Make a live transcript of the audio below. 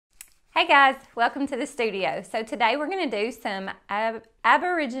Hey guys, welcome to the studio. So today we're going to do some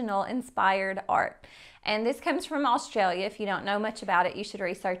Aboriginal inspired art. And this comes from Australia. If you don't know much about it, you should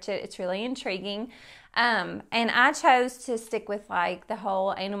research it. It's really intriguing. And I chose to stick with like the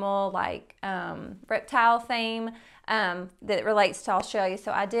whole animal, reptile theme that relates to Australia.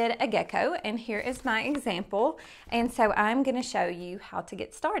 So I did a gecko, and here is my example. And so I'm going to show you how to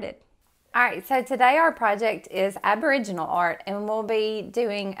get started. Alright, so today our project is Aboriginal art, and we'll be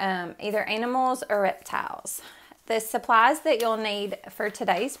doing either animals or reptiles. The supplies that you'll need for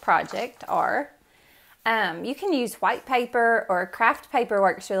today's project are, you can use white paper, or craft paper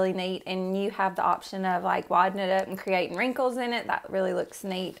works really neat, and you have the option of like wadding it up and creating wrinkles in it. That really looks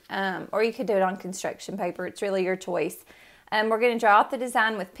neat. Or you could do it on construction paper. It's really your choice. We're going to draw out the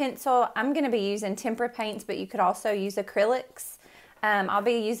design with pencil. I'm going to be using tempera paints, but you could also use acrylics. I'll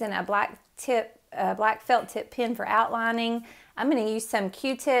be using a black felt tip pen for outlining. I'm going to use some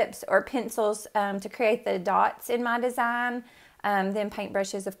Q-tips or pencils to create the dots in my design. Then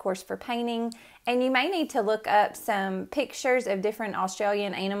paintbrushes, of course, for painting. And you may need to look up some pictures of different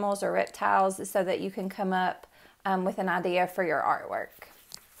Australian animals or reptiles so that you can come up with an idea for your artwork.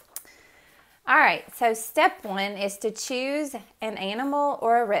 Alright, so step one is to choose an animal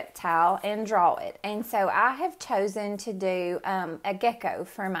or a reptile and draw it. And so I have chosen to do a gecko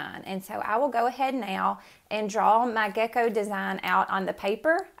for mine. And so I will go ahead now and draw my gecko design out on the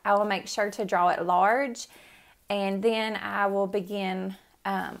paper. I will make sure to draw it large, and then I will begin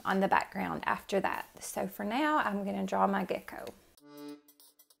on the background after that. So for now, I'm going to draw my gecko.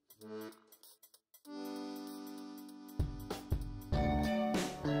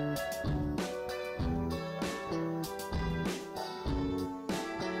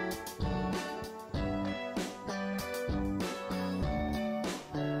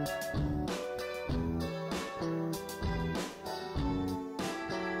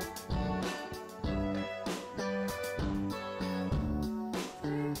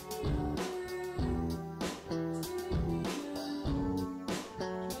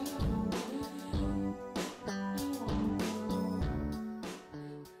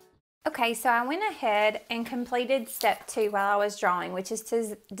 Okay, so I went ahead and completed step 2 while I was drawing, which is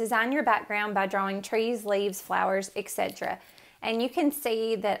to design your background by drawing trees, leaves, flowers, etc. And you can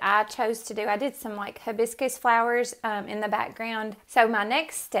see that I did some like hibiscus flowers in the background. So my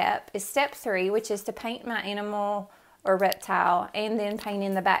next step is step 3, which is to paint my animal or reptile and then paint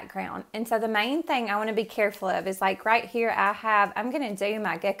in the background. And so the main thing I want to be careful of is like right here I'm going to do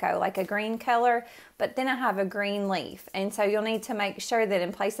my gecko like a green color, but then I have a green leaf. And so you'll need to make sure that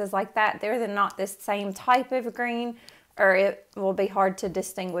in places like that, they're not the same type of green, or it will be hard to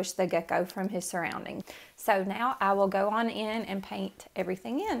distinguish the gecko from his surroundings. So now I will go on in and paint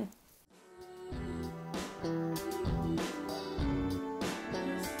everything in.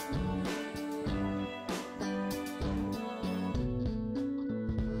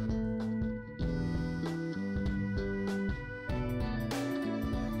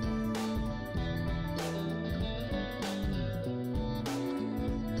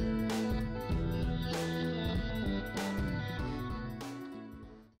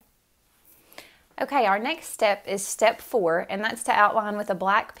 Okay, our next step is step 4, and that's to outline with a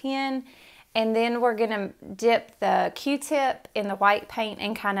black pen, and then we're going to dip the Q-tip in the white paint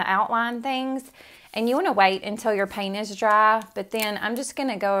and kind of outline things. And you want to wait until your paint is dry, but then I'm just going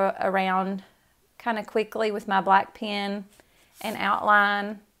to go around kind of quickly with my black pen and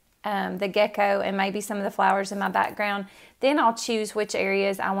outline the gecko and maybe some of the flowers in my background. Then I'll choose which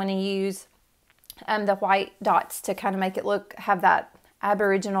areas I want to use the white dots to kind of make it have that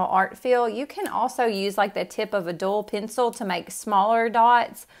Aboriginal art feel. You can also use like the tip of a dull pencil to make smaller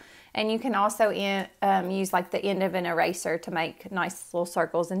dots, and you can also use like the end of an eraser to make nice little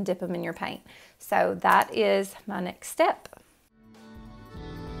circles and dip them in your paint. So that is my next step.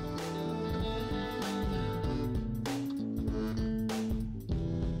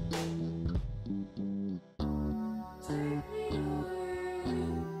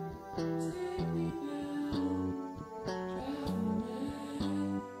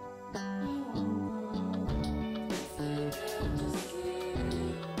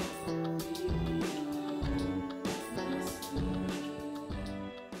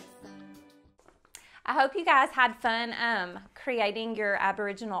 I hope you guys had fun creating your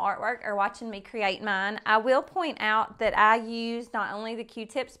Aboriginal artwork or watching me create mine. I will point out that I used not only the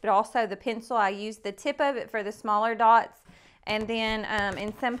Q-tips but also the pencil. I used the tip of it for the smaller dots And then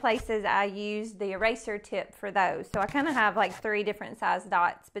in some places I use the eraser tip for those. So I kind of have like 3 different size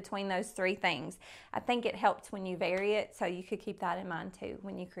dots between those 3 things. I think it helps when you vary it, so you could keep that in mind too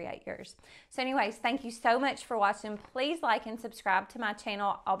when you create yours. So anyways, thank you so much for watching. Please like and subscribe to my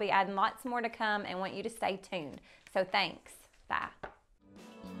channel. I'll be adding lots more to come and want you to stay tuned. So thanks. Bye.